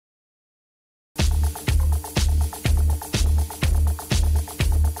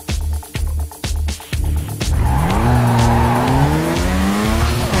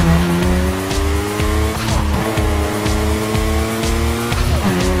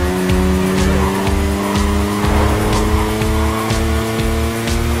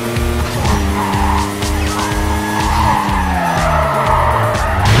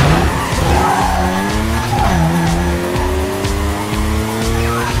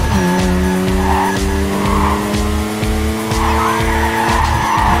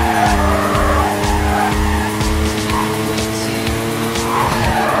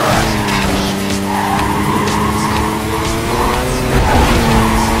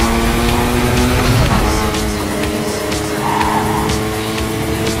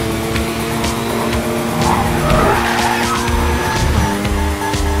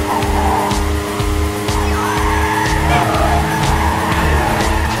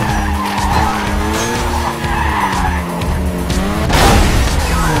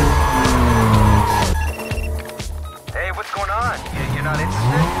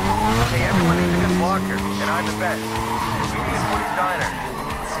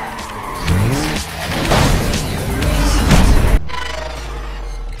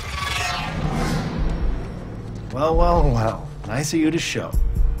Nice of you to show.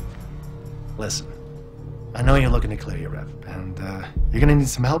 Listen, I know you're looking to clear your rep, and you're gonna need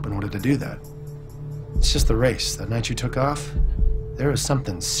some help in order to do that. It's just the race. That night you took off, there was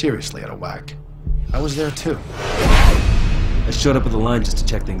something seriously out of whack. I was there too. I showed up with a line just to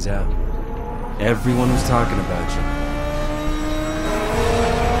check things out. Everyone was talking about you.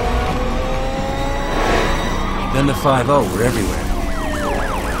 Then the 5-0 were everywhere.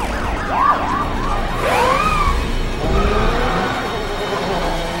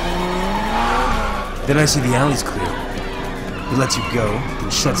 Then I see the alley's clear. He lets you go,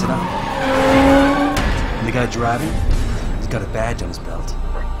 and shuts it up. And the guy driving, he's got a badge on his belt.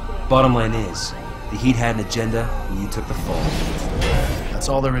 Bottom line is, the Heat had an agenda, and you took the fall. That's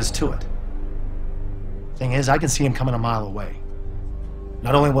all there is to it. Thing is, I can see him coming a mile away.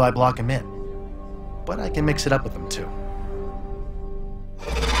 Not only will I block him in, but I can mix it up with him too.